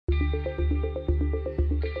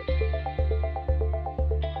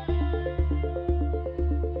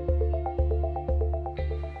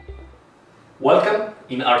Welcome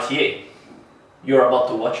in R.T.A. You're about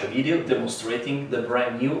to watch a video demonstrating the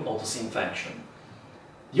brand new autosync function.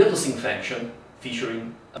 The autosync function,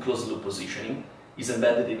 featuring a closed-loop positioning, is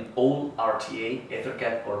embedded in all R.T.A,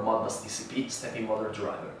 EtherCAT or Modbus TCP stepping motor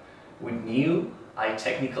driver with new high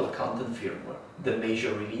technical content firmware, the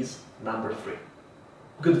major release number 3.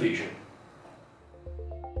 Good vision!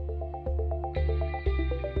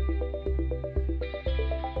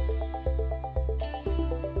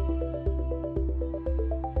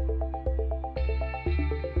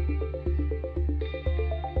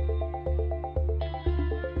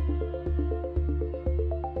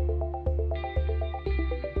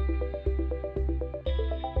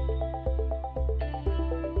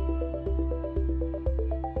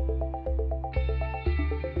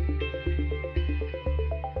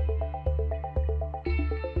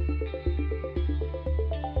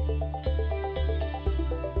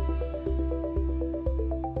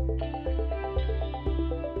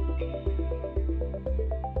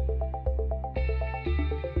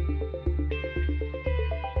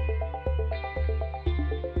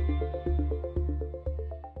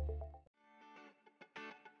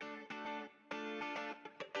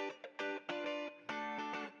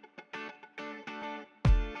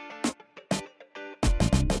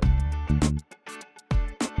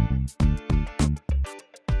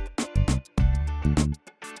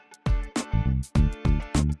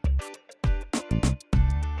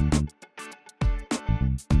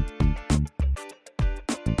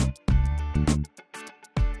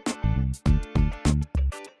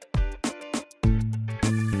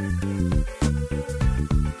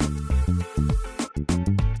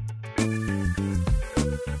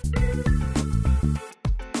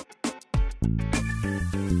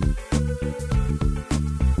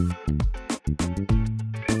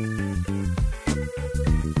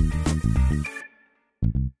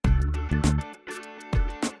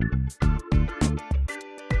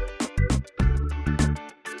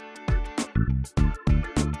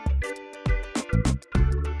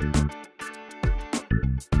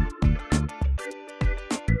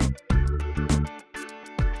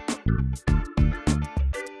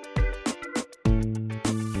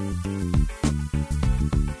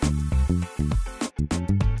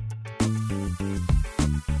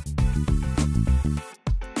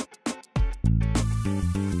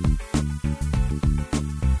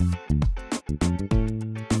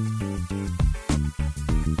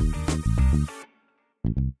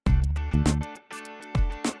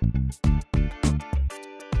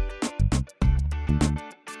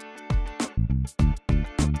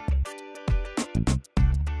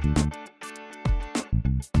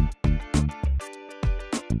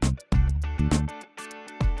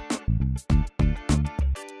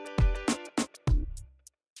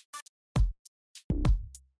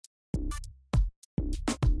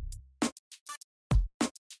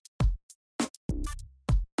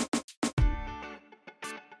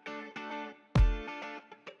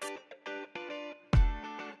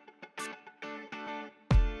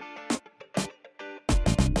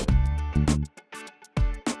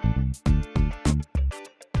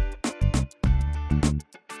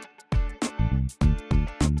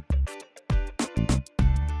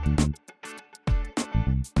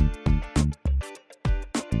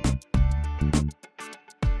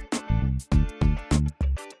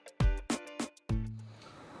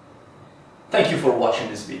 Thank you for watching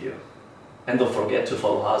this video, and don't forget to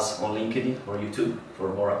follow us on LinkedIn or YouTube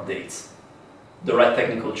for more updates. The right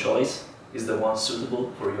technical choice is the one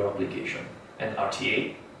suitable for your application, and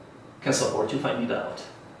R.T.A can support you find it out.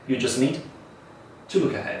 You just need to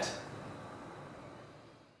look ahead.